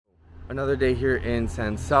Another day here in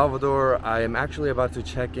San Salvador. I am actually about to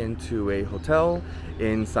check into a hotel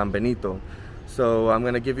in San Benito. So I'm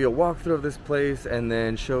gonna give you a walkthrough of this place and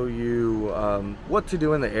then show you what to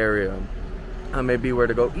do in the area. Maybe where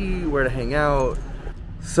to go eat, where to hang out.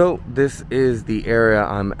 So this is the area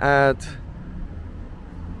I'm at,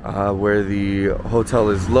 where the hotel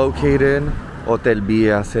is located, Hotel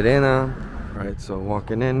Villa Serena. All right, so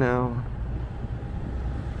walking in now.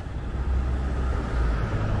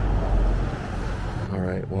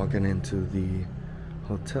 Alright, walking into the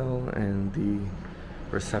hotel and the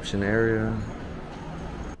reception area.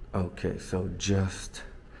 Okay, so just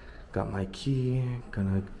got my key.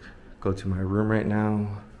 Gonna go to my room right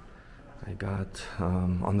now. I got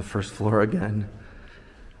on the first floor again,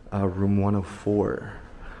 room 104.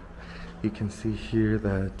 You can see here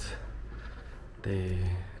that they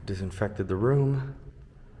disinfected the room.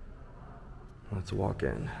 Let's walk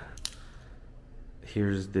in.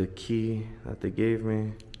 Here's the key that they gave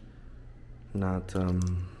me. Not a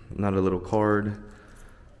little card.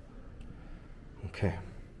 Okay,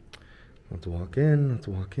 let's walk in. Let's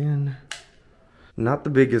walk in. Not the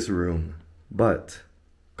biggest room, but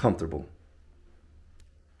comfortable.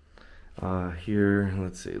 Here,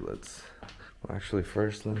 let's see. Well, actually,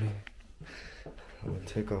 first I'm gonna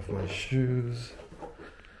take off my shoes.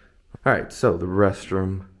 All right, so the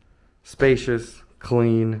restroom, spacious,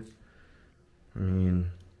 clean. I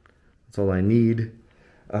mean, that's all I need.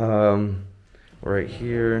 Right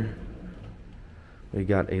here, we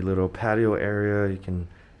got a little patio area. You can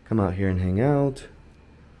come out here and hang out.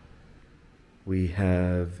 We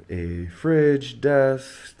have a fridge,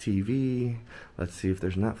 desk, TV. Let's see if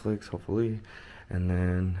there's Netflix, hopefully. And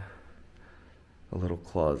then a little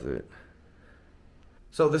closet.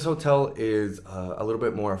 So this hotel is a little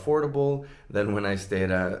bit more affordable than when I stayed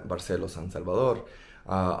at Barcelo San Salvador.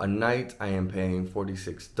 A night I am paying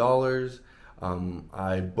 $46.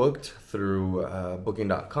 I booked through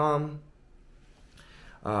booking.com.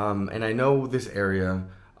 And I know this area.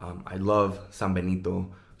 I love San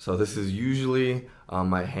Benito. So this is usually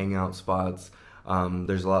my hangout spots.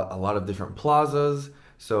 There's a lot of different plazas.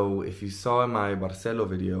 So if you saw in my Barcelo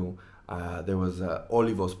video, there was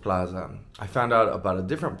Olivos Plaza. I found out about a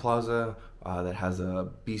different plaza that has a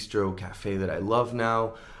bistro cafe that I love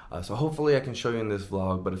now. So hopefully I can show you in this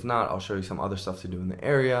vlog, but if not, I'll show you some other stuff to do in the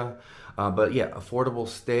area. But yeah, affordable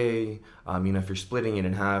stay. You know, if you're splitting it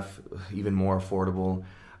in half, even more affordable.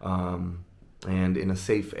 And in a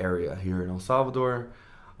safe area here in El Salvador.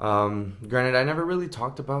 Granted, I never really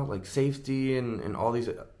talked about like safety and all these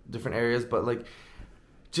different areas, but like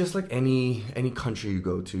just like any country you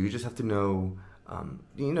go to, you just have to know,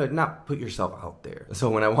 you know, not put yourself out there. So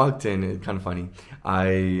when I walked in, it's kind of funny.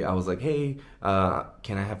 I was like, hey,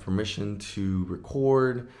 can I have permission to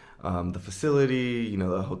record the facility, you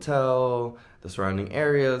know, the hotel, the surrounding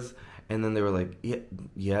areas? And then they were like,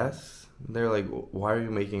 yes. They're like, why are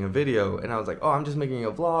you making a video? And I was like, oh, I'm just making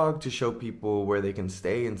a vlog to show people where they can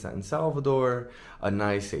stay in San Salvador, a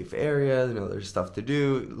nice, safe area. You know, there's stuff to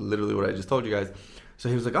do. Literally what I just told you guys. So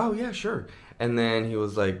he was like, oh, yeah, sure. And then he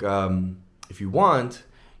was like, if you want,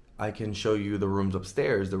 I can show you the rooms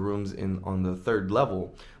upstairs, the rooms on the 3rd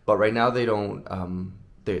level. But right now they don't,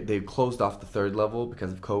 they've closed off the 3rd level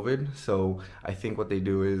because of COVID. So I think what they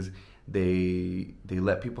do is they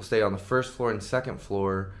let people stay on the 1st floor and 2nd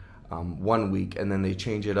floor 1 week, and then they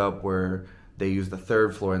change it up where they use the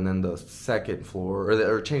 3rd floor and then the 2nd floor,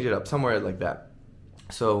 or change it up somewhere like that.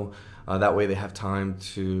 So that way they have time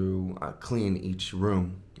to clean each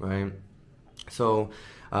room, right? So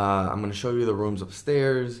I'm gonna show you the rooms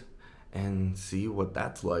upstairs and see what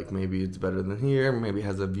that's like. Maybe it's better than here, maybe it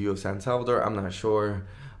has a view of San Salvador, I'm not sure.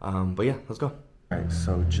 But yeah, let's go. All right,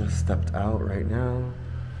 so just stepped out right now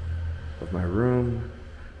of my room,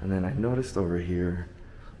 and then I noticed over here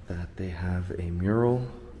that they have a mural.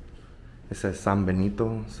 It says San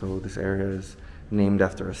Benito, so this area is named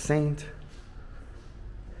after a saint.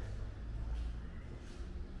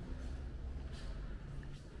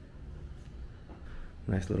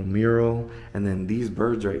 Nice little mural. And then these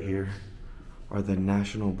birds right here are the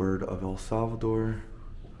national bird of El Salvador.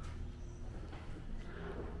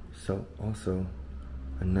 So also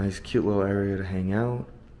a nice cute little area to hang out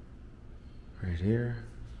right here.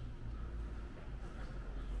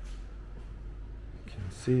 You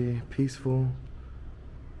can see, peaceful.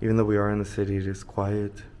 Even though we are in the city, it is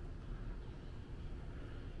quiet.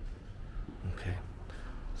 Okay,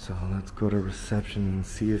 so let's go to reception and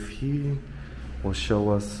see if he will show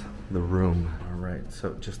us the room. All right,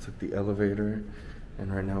 so just took the elevator,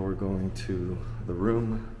 and right now we're going to the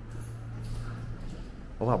room.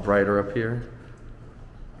 A lot brighter up here,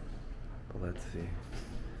 but let's see.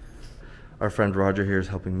 our friend Roger here is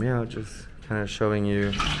helping me out, just kind of showing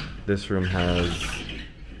you. This room has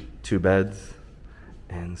 2 beds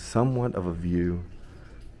and somewhat of a view.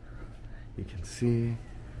 You can see,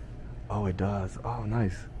 oh, it does. Oh,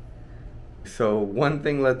 nice. So one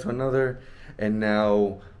thing led to another, and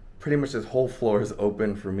now pretty much this whole floor is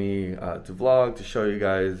open for me to vlog, to show you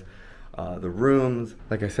guys the rooms.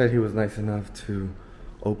 Like I said, he was nice enough to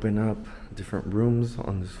open up different rooms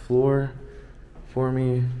on this floor for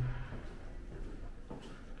me.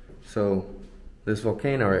 So this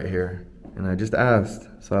volcano right here, and I just asked,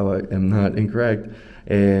 so I am not incorrect,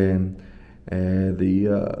 and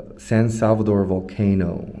the San Salvador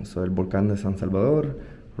volcano. So el volcán de San Salvador,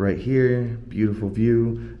 right here, beautiful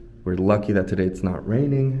view. We're lucky that today it's not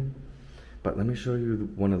raining. But let me show you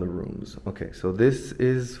one of the rooms. Okay, so this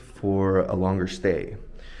is for a longer stay.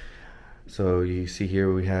 So you see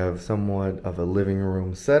here we have somewhat of a living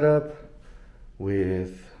room setup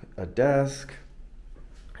with a desk.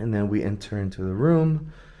 And then we enter into the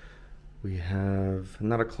room. We have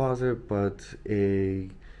not a closet, but a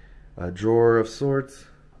drawer of sorts.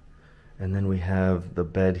 And then we have the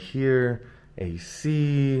bed here,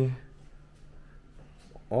 AC.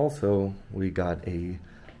 Also, we got a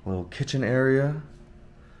little kitchen area.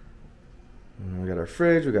 And we got our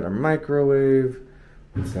fridge, we got our microwave,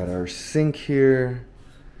 we've got our sink here.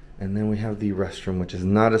 And then we have the restroom, which is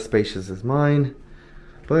not as spacious as mine,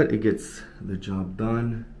 but it gets the job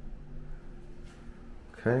done.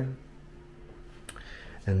 Okay.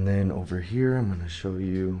 And then over here, I'm gonna show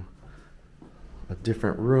you a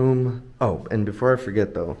different room. Oh, and before I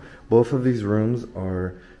forget though, both of these rooms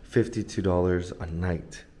are $52 a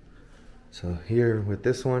night. So here with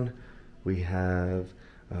this one, we have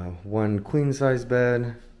one queen size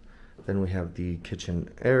bed, then we have the kitchen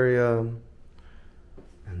area,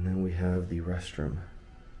 and then we have the restroom.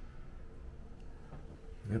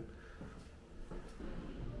 Yep.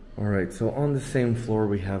 All right, so on the same floor,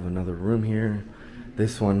 we have another room here.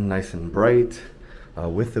 This one nice and bright,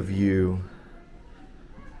 with a view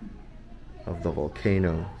of the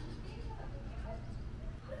volcano.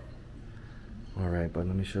 All right, but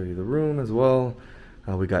let me show you the room as well.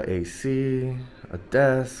 We got AC, a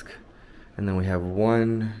desk, and then we have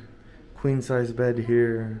one queen size bed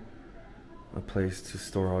here, a place to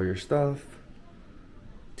store all your stuff,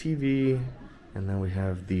 TV, and then we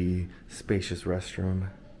have the spacious restroom,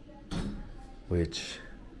 which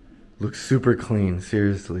looks super clean.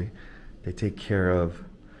 Seriously, they take care of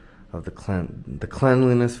the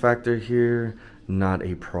cleanliness factor here. Not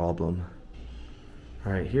a problem.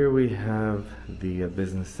 All right, here we have the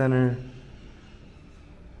business center.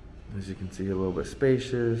 As you can see, a little bit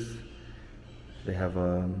spacious. They have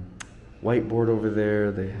a whiteboard over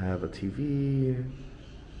there. They have a TV.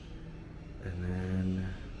 And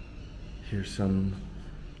then here's some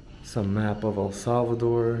map of El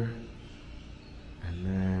Salvador. And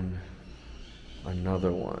then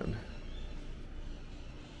another one.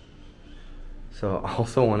 So I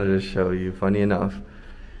also wanted to show you, funny enough,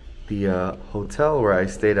 the hotel where I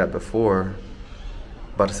stayed at before,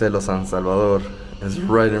 Barcelo San Salvador, is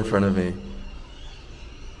right in front of me.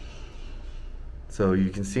 So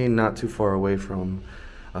you can see not too far away from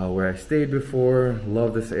where I stayed before.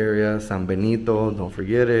 Love this area, San Benito, don't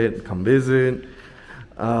forget it, come visit.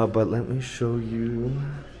 But let me show you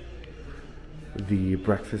the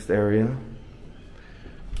breakfast area.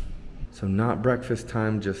 So not breakfast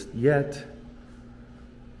time just yet,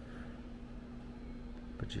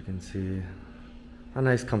 but you can see a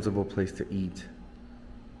nice comfortable place to eat.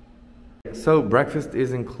 So breakfast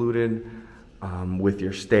is included with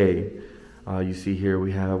your stay. You see here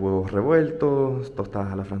we have huevos revueltos,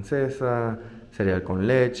 tostadas a la francesa, cereal con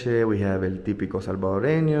leche. We have el típico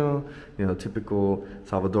salvadoreño, you know, typical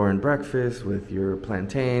Salvadoran breakfast with your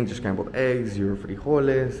plantains, your scrambled eggs, your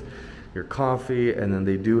frijoles, your coffee, and then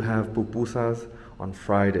they do have pupusas on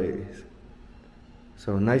Fridays.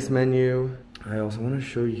 So nice menu. I also want to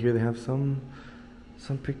show you here, they have some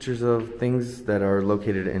pictures of things that are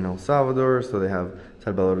located in El Salvador. So they have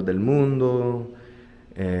Salvador del Mundo,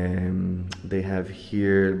 and they have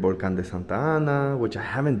here el Volcán de Santa Ana, which I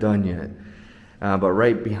haven't done yet. But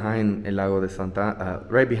right behind el lago de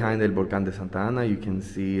right behind el Volcán de Santa Ana, you can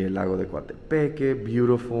see el lago de Coatepeque,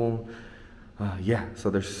 beautiful. Yeah,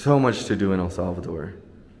 so there's so much to do in El Salvador.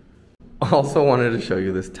 Also wanted to show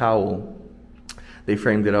you this towel. They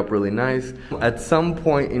framed it up really nice. At some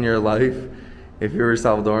point in your life, if you're a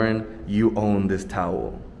Salvadoran, you own this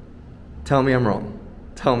towel. Tell me I'm wrong.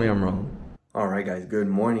 Tell me I'm wrong. All right, guys, good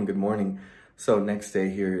morning, good morning. So next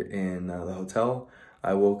day here in the hotel,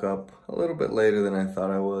 I woke up a little bit later than I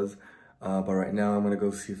thought I was. But right now I'm gonna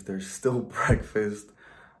go see if there's still breakfast.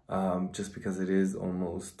 just because it is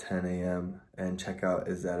almost 10 a.m. and checkout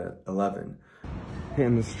is at 11.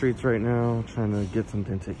 Hitting the streets right now, trying to get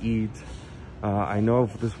something to eat. I know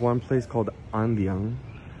of this one place called Andian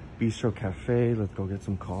Bistro Cafe. Let's go get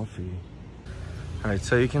some coffee. All right,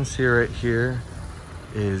 so you can see right here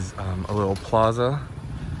is a little plaza.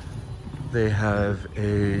 They have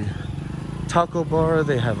a taco bar,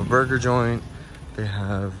 they have a burger joint, they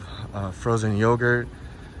have frozen yogurt,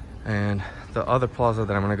 and the other plaza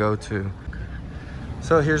that I'm gonna go to.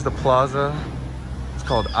 So here's the plaza. It's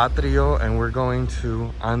called Atrio, and we're going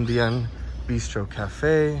to Andian Bistro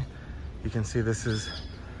Cafe. You can see this is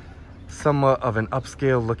somewhat of an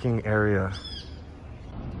upscale looking area.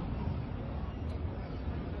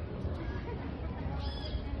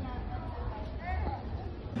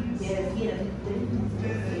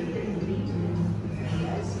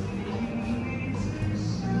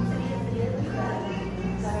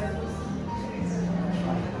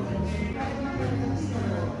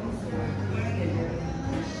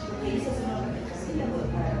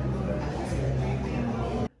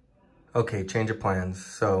 Okay, change of plans.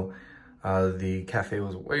 So the cafe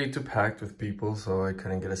was way too packed with people, so I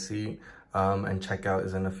couldn't get a seat. And checkout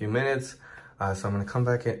is in a few minutes. So I'm gonna come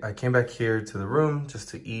back in. I came back here to the room just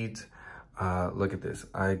to eat. Look at this.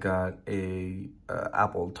 I got a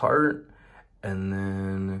apple tart and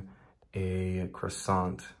then a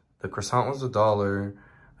croissant. The croissant was $1.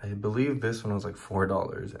 I believe this one was like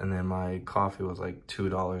 $4. And then my coffee was like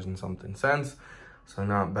 $2 and something cents. So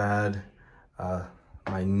not bad.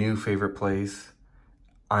 My new favorite place,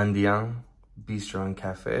 Andian Bistro and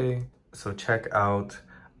Cafe. So check out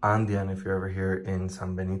Andian if you're ever here in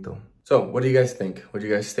San Benito. So what do you guys think? Would you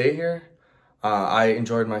guys stay here? I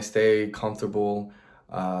enjoyed my stay, comfortable.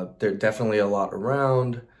 There's definitely a lot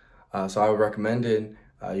around. So I would recommend it.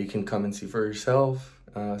 You can come and see for yourself.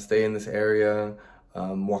 Stay in this area,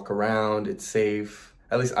 walk around, it's safe.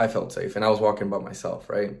 At least I felt safe, and I was walking by myself,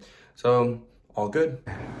 right? So all good.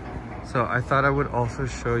 So I thought I would also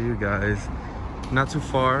show you guys, not too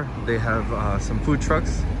far, they have some food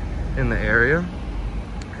trucks in the area.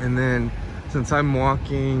 And then since I'm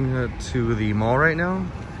walking to the mall right now,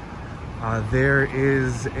 there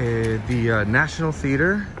is the National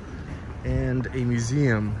Theater and a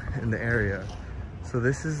museum in the area. So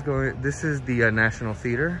this is the National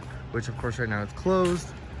Theater, which of course right now it's closed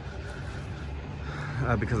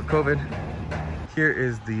because of COVID. Here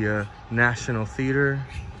is the National Theater.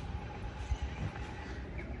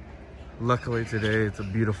 Luckily today it's a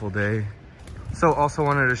beautiful day. So also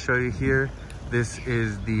wanted to show you here, this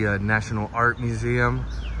is the National Art Museum.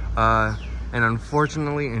 And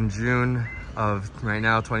unfortunately in June of right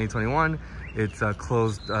now, 2021, it's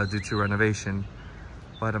closed due to renovation.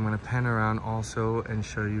 But I'm gonna pan around also and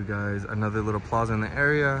show you guys another little plaza in the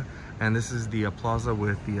area. And this is the plaza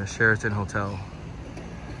with the Sheraton Hotel.